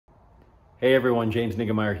Hey everyone, James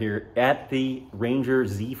Niggemeyer here at the Ranger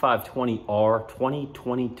Z520R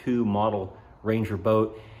 2022 model Ranger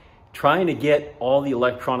boat, trying to get all the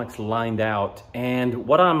electronics lined out. And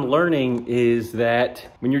what I'm learning is that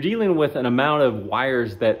when you're dealing with an amount of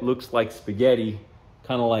wires that looks like spaghetti,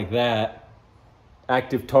 kind of like that,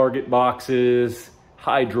 active target boxes,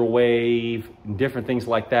 hydrowave, and different things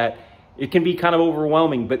like that, it can be kind of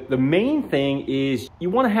overwhelming. But the main thing is you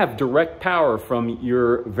want to have direct power from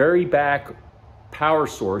your very back power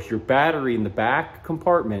source, your battery in the back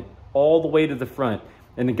compartment, all the way to the front.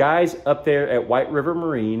 And the guys up there at White River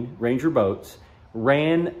Marine, Ranger Boats,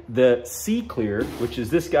 ran the C-Clear, which is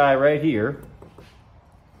this guy right here.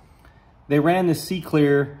 They ran the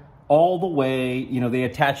C-Clear all the way, they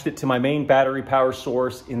attached it to my main battery power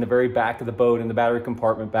source in the very back of the boat, in the battery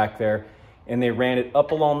compartment back there. And they ran it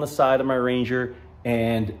up along the side of my Ranger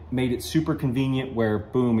and made it super convenient where,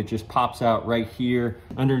 boom, it just pops out right here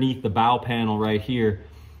underneath the bow panel right here.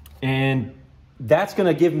 And that's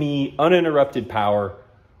gonna give me uninterrupted power.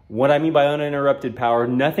 What I mean by uninterrupted power,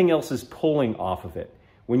 nothing else is pulling off of it.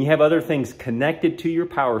 When you have other things connected to your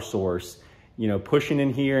power source, pushing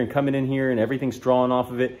in here and coming in here and everything's drawing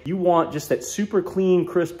off of it, you want just that super clean,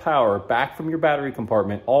 crisp power back from your battery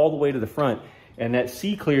compartment all the way to the front. And that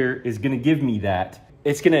C-Clear is gonna give me that.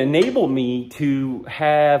 It's gonna enable me to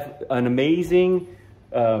have an amazing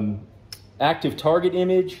active target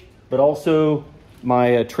image, but also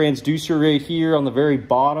my transducer right here on the very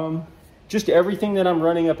bottom. Just everything that I'm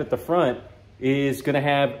running up at the front is gonna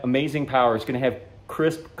have amazing power. It's gonna have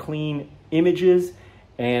crisp, clean images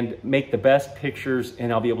and make the best pictures,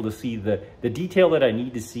 and I'll be able to see the detail that I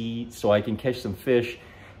need to see so I can catch some fish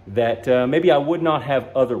that maybe I would not have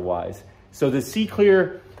otherwise. So the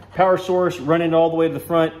C-Clear power source running all the way to the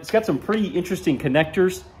front, it's got some pretty interesting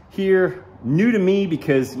connectors here, new to me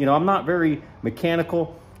because I'm not very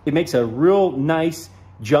mechanical. It makes a real nice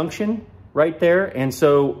junction right there. And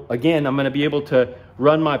so again, I'm gonna be able to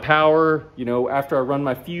run my power, after I run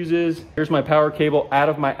my fuses. Here's my power cable out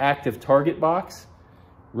of my active target box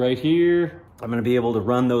right here. I'm gonna be able to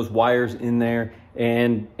run those wires in there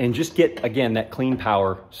and just get, again, that clean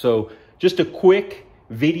power. So just a quick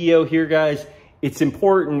video here, guys. It's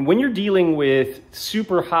important when you're dealing with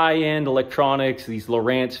super high-end electronics, these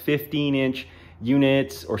Lowrance 15-inch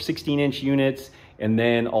units or 16-inch units, and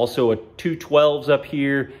then also a 212s up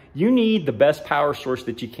here. You need the best power source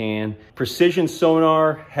that you can. Precision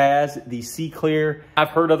Sonar has the C-Clear. I've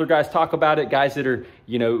heard other guys talk about it, guys that are,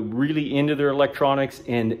 really into their electronics,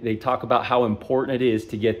 and they talk about how important it is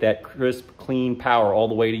to get that crisp, clean power all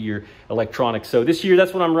the way to your electronics. So this year,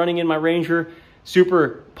 that's what I'm running in my Ranger.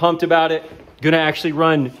 Super pumped about it. Gonna actually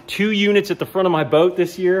run 2 units at the front of my boat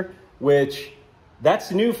this year, which that's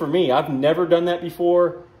new for me. I've never done that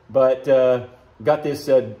before, but got this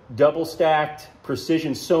double stacked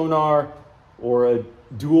Precision Sonar, or a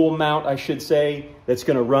dual mount, I should say, that's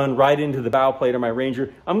gonna run right into the bow plate of my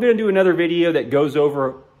Ranger. I'm gonna do another video that goes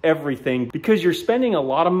over everything because you're spending a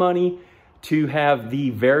lot of money to have the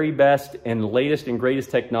very best and latest and greatest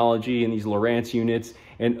technology in these Lowrance units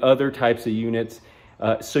and other types of units,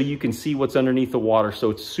 so you can see what's underneath the water.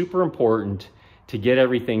 So it's super important to get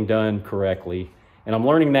everything done correctly. And I'm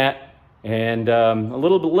learning that, and a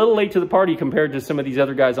little late to the party compared to some of these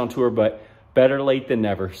other guys on tour, but better late than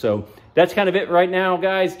never. So that's kind of it right now,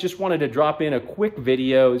 guys. Just wanted to drop in a quick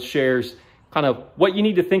video. It shares kind of what you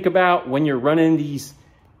need to think about when you're running these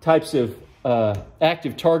types of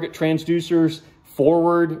active target transducers,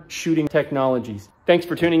 forward shooting technologies. Thanks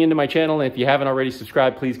for tuning into my channel. And if you haven't already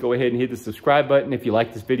subscribed, please go ahead and hit the subscribe button. If you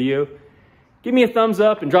like this video, give me a thumbs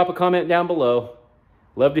up and drop a comment down below.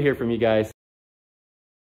 Love to hear from you guys.